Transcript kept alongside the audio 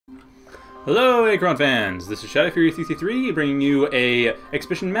Hello, Achron fans! This is ShadowFury333 bringing you a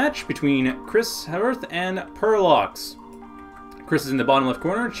exhibition match between chris664haworth and Purlox. Chris is in the bottom left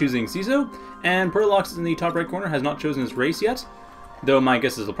corner, choosing CESO, and Purlox is in the top right corner, has not chosen his race yet. Though my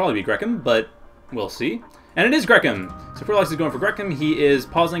guess is it'll probably be Grekim, but we'll see. And it is Grekim! So Purlox is going for Grekim. He is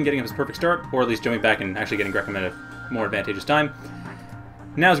pausing, getting up his perfect start, or at least jumping back and actually getting Grekim at a more advantageous time.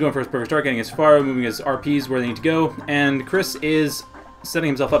 Now he's going for his perfect start, getting his Pharo, moving his RPs where they need to go, and Chris is setting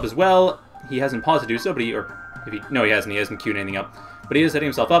himself up as well. He hasn't paused to do so, but no, he hasn't queued anything up. But he is setting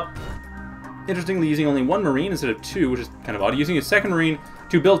himself up. Interestingly, using only one Marine instead of two, which is kind of odd. Using his second Marine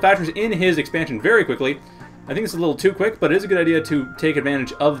to build factories in his expansion very quickly. I think it's a little too quick, but it is a good idea to take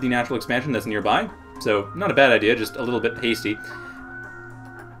advantage of the natural expansion that's nearby. So, not a bad idea, just a little bit hasty.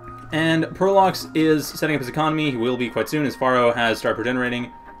 And Purlox is setting up his economy. He will be quite soon. His Pharo has started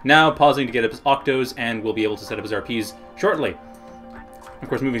regenerating. Now pausing to get up his Octos, and will be able to set up his RPs shortly. Of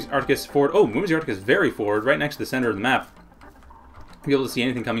course, moving his Arcticus forward. Oh, moving his Arcticus very forward, right next to the center of the map. Be able to see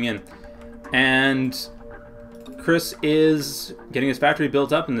anything coming in. And Chris is getting his factory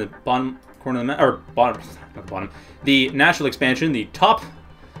built up in the bottom corner of the map, or bottom, not the bottom, the natural expansion, the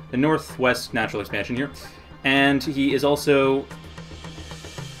northwest natural expansion here. And he is also,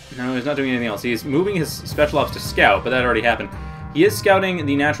 no, he's not doing anything else. He's moving his special ops to scout, but that already happened. He is scouting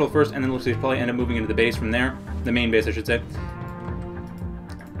the natural first, and then looks like he'll probably end up moving into the base from there. The main base, I should say.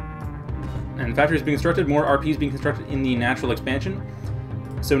 And factories being constructed, more RPs being constructed in the natural expansion.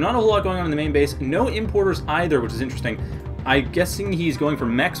 So not a whole lot going on in the main base. No importers either, which is interesting. I'm guessing he's going for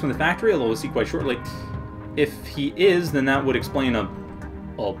mechs from the factory, although we'll see quite shortly. If he is, then that would explain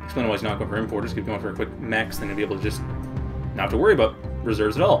why he's not going for importers. If he's going for a quick mechs, then he'll be able to just not have to worry about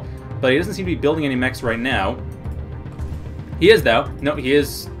reserves at all. But he doesn't seem to be building any mechs right now. He is, though. No, he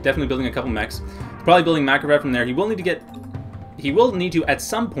is definitely building a couple mechs. He's probably building Macrovet from there. He will need to, at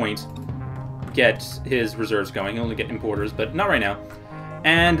some point, get his reserves going. He'll only get importers, but not right now.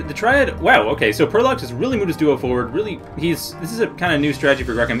 And the Triad, wow, okay, so Purlox has really moved his duo forward. Really, this is a kind of new strategy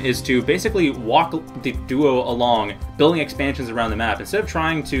for Grekim, is to basically walk the duo along, building expansions around the map. Instead of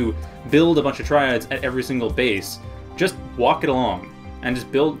trying to build a bunch of Triads at every single base, just walk it along and just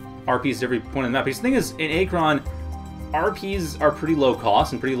build RPs at every point of the map. Because the thing is, in Achron, RPs are pretty low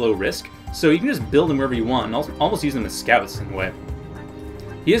cost and pretty low risk, so you can just build them wherever you want and also almost use them as scouts in a way.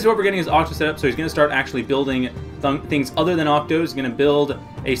 He is, however, getting his Octo set up, so he's going to start actually building things other than Octos. He's going to build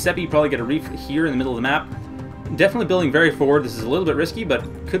a Seppi, probably get a reef here in the middle of the map. Definitely building very forward. This is a little bit risky, but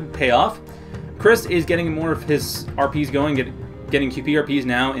could pay off. Chris is getting more of his RPs going, getting QP RPs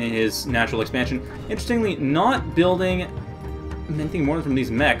now in his natural expansion. Interestingly, not building anything more from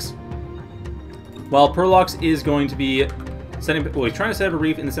these mechs. While Purlox is going to be setting, well, he's trying to set up a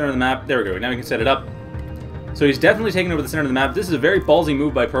reef in the center of the map. There we go. Now we can set it up. So he's definitely taking over the center of the map. This is a very ballsy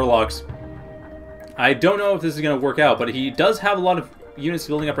move by Purlox. I don't know if this is going to work out, but he does have a lot of units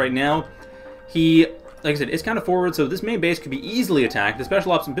building up right now. He, like I said, is kind of forward, so this main base could be easily attacked. The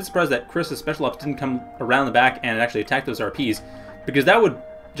special ops, I'm a bit surprised that Chris's special ops didn't come around the back and actually attack those RPs, because that would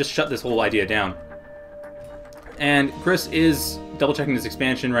just shut this whole idea down. And Chris is double-checking his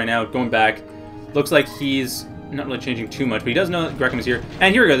expansion right now, going back. Looks like he's not really changing too much, but he does know that Grekim is here.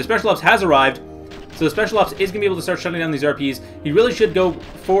 And here we go, the special ops has arrived. So the special ops is going to be able to start shutting down these RPs. He really should go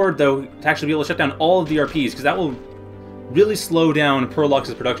forward, though, to actually be able to shut down all of the RPs, because that will really slow down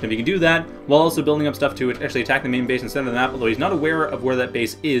Purlox's production. If he can do that, while also building up stuff to actually attack the main base in the center of the map, although he's not aware of where that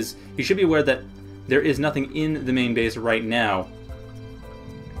base is, he should be aware that there is nothing in the main base right now.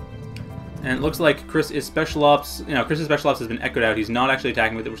 And it looks like Chris's special ops has been echoed out. He's not actually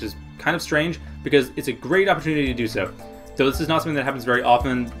attacking with it, which is kind of strange, because it's a great opportunity to do so. Though this is not something that happens very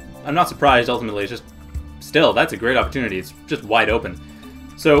often. I'm not surprised, ultimately. It's just, still, that's a great opportunity. It's just wide open.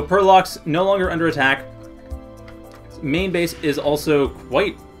 So, Purlox no longer under attack. Main base is also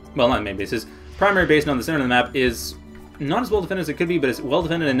quite, well, not main base, his primary base on the center of the map is not as well defended as it could be, but it's well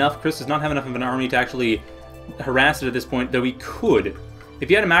defended enough. Chris does not have enough of an army to actually harass it at this point, though he could. If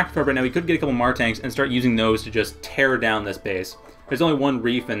he had a Macrophone right now, he could get a couple Mar tanks and start using those to just tear down this base. There's only one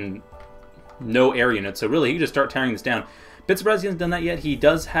reef and no air units, so really, he could just start tearing this down. Bit surprised he hasn't done that yet. He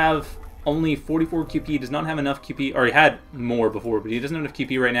does have only 44 QP. He does not have enough QP, or he had more before, but he doesn't have enough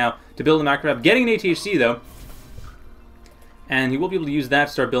QP right now to build a Macrophone. Getting an ATHC, though. And he will be able to use that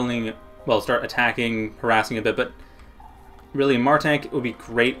to start building, well, start attacking, harassing a bit, but really, a Mar tank would be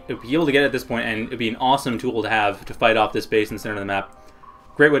great. It would be able to get it at this point, and it would be an awesome tool to have to fight off this base in the center of the map.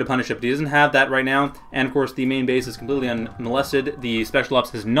 Great way to punish it, but he doesn't have that right now. And, of course, the main base is completely unmolested. The special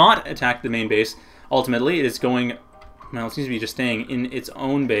ops has not attacked the main base. Ultimately, it is going, well, it seems to be just staying in its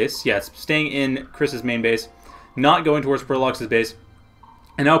own base. Yeah, it's staying in Chris's main base, not going towards Purlox's base.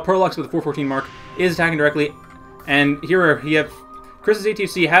 And now Purlox with the 414 mark is attacking directly. And here you have Chris's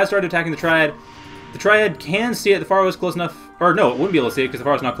ATC has started attacking the Triad. The Triad can see it. The Pharo is close enough. Or no, it wouldn't be able to see it because the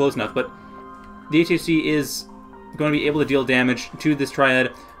Pharo is not close enough. But the ATC is going to be able to deal damage to this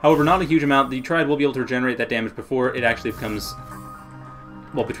Triad. However, not a huge amount. The Triad will be able to regenerate that damage before it actually becomes...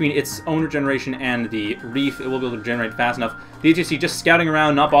 Well, between its own regeneration and the Reef, it will be able to regenerate fast enough. The ATC just scouting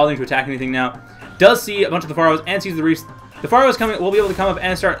around, not bothering to attack anything now. Does see a bunch of the Pharos and sees the Reefs. The Pharos will be able to come up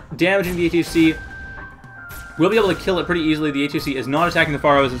and start damaging the ATC. We'll be able to kill it pretty easily. The ATC is not attacking the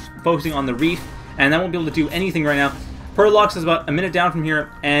Pharos, it's focusing on the Reef, and that won't be able to do anything right now. Purlox is about a minute down from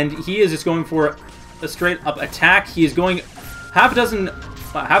here, and he is just going for a straight-up attack. He is going half a dozen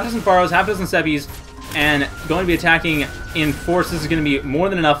Pharos, half a dozen Seppies, and going to be attacking in force. This is going to be more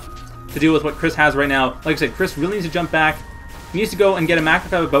than enough to deal with what Chris has right now. Like I said, Chris really needs to jump back. He needs to go and get a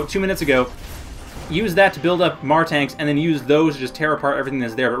Macrofab about 2 minutes ago. Use that to build up Mar tanks, and then use those to just tear apart everything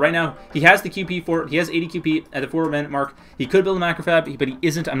that's there. But right now, he has the QP for it. He has 80 QP at the 4-minute mark. He could build a Macrofab, but he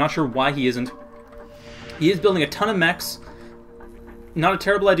isn't. I'm not sure why he isn't. He is building a ton of mechs. Not a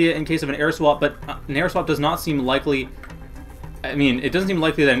terrible idea in case of an air swap, but an air swap does not seem likely. I mean, it doesn't seem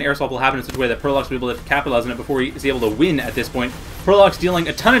likely that an air swap will happen in such a way that Purlox will be able to capitalize on it before he is able to win at this point. Purlox dealing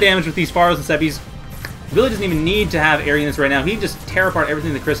a ton of damage with these Pharos and Seppies. Really doesn't even need to have air units right now. He can just tear apart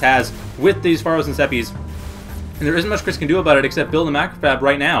everything that Chris has with these Pharos and Seppies. And there isn't much Chris can do about it except build a Macrofab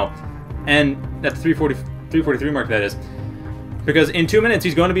right now. And at the 343 mark, that is. Because in 2 minutes,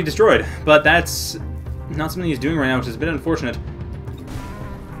 he's going to be destroyed. But that's not something he's doing right now, which is a bit unfortunate.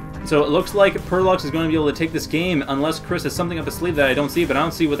 So it looks like Purlox is going to be able to take this game unless Chris has something up his sleeve that I don't see, but I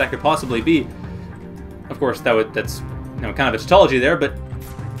don't see what that could possibly be. Of course, that's kind of a tautology there, but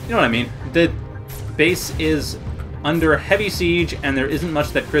you know what I mean. The base is under heavy siege, and there isn't much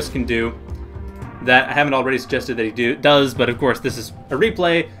that Chris can do that I haven't already suggested that he does, but of course this is a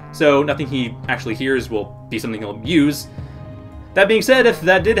replay, so nothing he actually hears will be something he'll use. That being said, if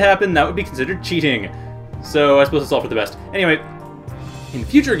that did happen, that would be considered cheating. So I suppose it's all for the best. Anyway, in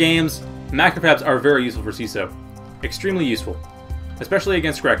future games, Macrofabs are very useful for CESO. Extremely useful. Especially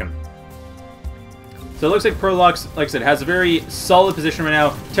against Grekim. So it looks like Purlox, like I said, has a very solid position right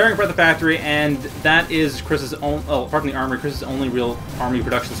now, tearing apart the factory, and that is Chris's own, apart from the armory, Chris's only real army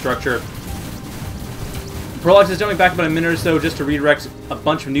production structure. Purlox is jumping back about a minute or so just to redirect a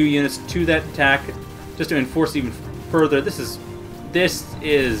bunch of new units to that attack, just to enforce even further. This is just,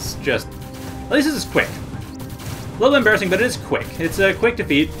 at least this is quick. A little embarrassing, but it is quick. It's a quick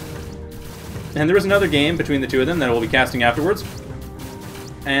defeat. And there is another game between the two of them that we'll be casting afterwards.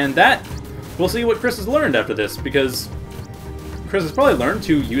 And that, we'll see what Chris has learned after this, because Chris has probably learned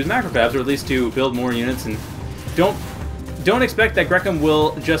to use Macrofabs, or at least to build more units, and don't expect that Grekim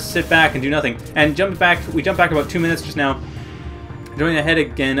will just sit back and do nothing. And we jump back about 2 minutes just now, going ahead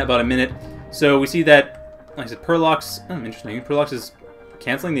again about a minute. So we see that, like I said, Purlox, interesting, Purlox is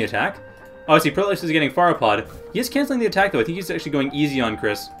canceling the attack. Oh, I see, Purlox is getting Pharopod. He is canceling the attack, though. I think he's actually going easy on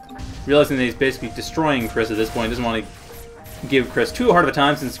Chris, realizing that he's basically destroying Chris at this point. He doesn't want to give Chris too hard of a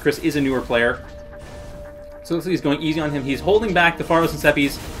time, since Chris is a newer player. So it looks like he's going easy on him. He's holding back the Pharos and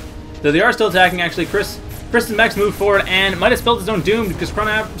Seppies, though they are still attacking, actually. Chris's mechs moved forward and might have spelled his own doom, because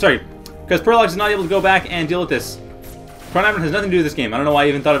because Purlox is not able to go back and deal with this. Chronoported has nothing to do with this game. I don't know why I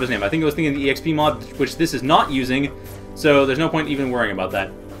even thought of his name. I think I was thinking of the EXP mod, which this is not using, so there's no point even worrying about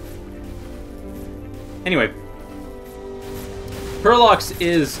that. Anyway, Purlox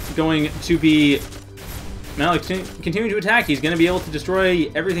is going to be continuing to attack. He's going to be able to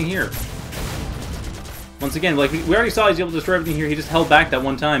destroy everything here. Once again, like we already saw, he's able to destroy everything here. He just held back that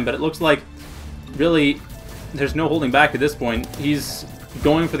one time, but it looks like really there's no holding back at this point. He's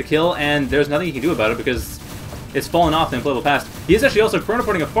going for the kill, and there's nothing he can do about it because it's fallen off the inflatable past. He is actually also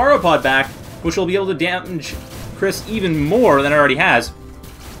chronoporting a Pharopod back, which will be able to damage Chris even more than it already has.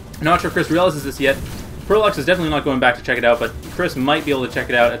 I'm not sure if Chris realizes this yet. Purlox is definitely not going back to check it out, but Chris might be able to check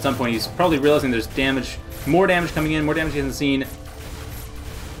it out at some point. He's probably realizing there's damage, more damage coming in, more damage he hasn't seen.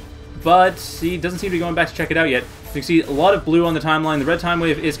 But he doesn't seem to be going back to check it out yet. You can see a lot of blue on the timeline. The red time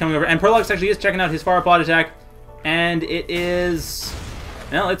wave is coming over, and Purlox actually is checking out his Pharopod attack, and it is,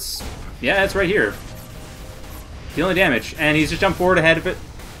 well, it's right here. Dealing damage, and he's just jumped forward ahead of it.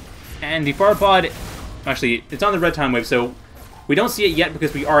 And the Pharopod, actually, it's on the red time wave, so we don't see it yet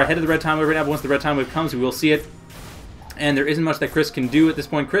because we are ahead of the red time wave right now, but once the red time wave comes, we will see it. And there isn't much that Chris can do at this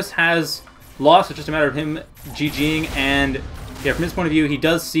point. Chris has lost, it's just a matter of him GGing, and yeah, from his point of view, he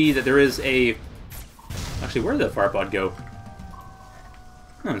does see that there is a... Actually, where did the Pharopod go?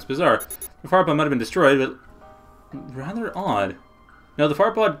 Oh, it's bizarre. The Pharopod might have been destroyed, but rather odd. No, the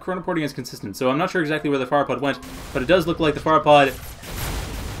Pharopod chronoporting is consistent, so I'm not sure exactly where the Pharopod went, but it does look like the Pharopod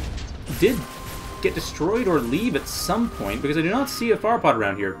did get destroyed or leave at some point, because I do not see a Pharopod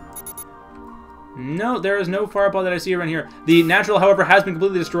around here. No, there is no Pharopod that I see around here. The natural, however, has been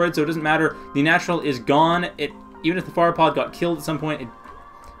completely destroyed, so it doesn't matter. The natural is gone. Even if the Pharopod got killed at some point, it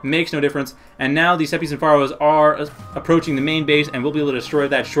makes no difference. And now the Seppies and Pharos are approaching the main base, and we'll be able to destroy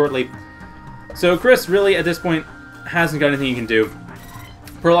that shortly. So Chris, really, at this point, hasn't got anything he can do.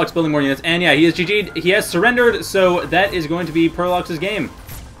 Purlox building more units, and yeah, he is GG'd. He has surrendered, so that is going to be Purlox's game.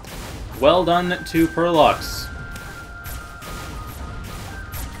 Well done to Purlox.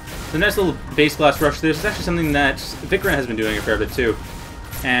 The nice little base blast rush. This is actually something that Vikran has been doing a fair bit too.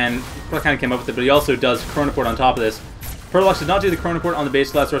 And I kind of came up with it, but he also does Chronoport on top of this. Purlox did not do the Chronoport on the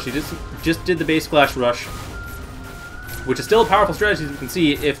base blast rush. He just did the base blast rush, which is still a powerful strategy, as you can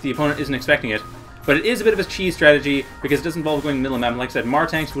see, if the opponent isn't expecting it. But it is a bit of a cheese strategy, because it does involve going in the middle of the map. And like I said,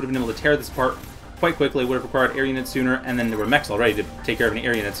 Martanks would have been able to tear this apart quite quickly, would have required air units sooner, and then there were mechs already to take care of any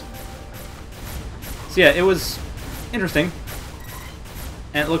air units. So yeah, it was interesting.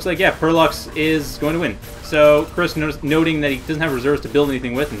 And it looks like, yeah, Purlox is going to win. So Chris noting that he doesn't have reserves to build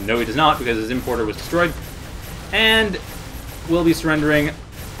anything with, and no, he does not, because his importer was destroyed. And will be surrendering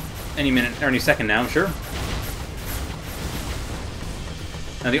any minute, or any second now, I'm sure.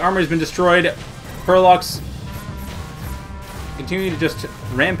 Now the armor has been destroyed. Purlox continuing to just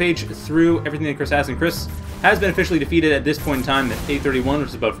rampage through everything that Chris has, and Chris has been officially defeated at this point in time at 8:31, which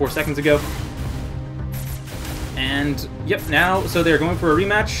is about 4 seconds ago. And, yep, now, so they're going for a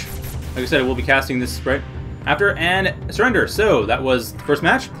rematch. Like I said, we'll be casting this right after, and surrender. So, that was the first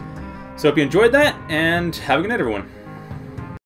match. So, hope you enjoyed that, and have a good night, everyone.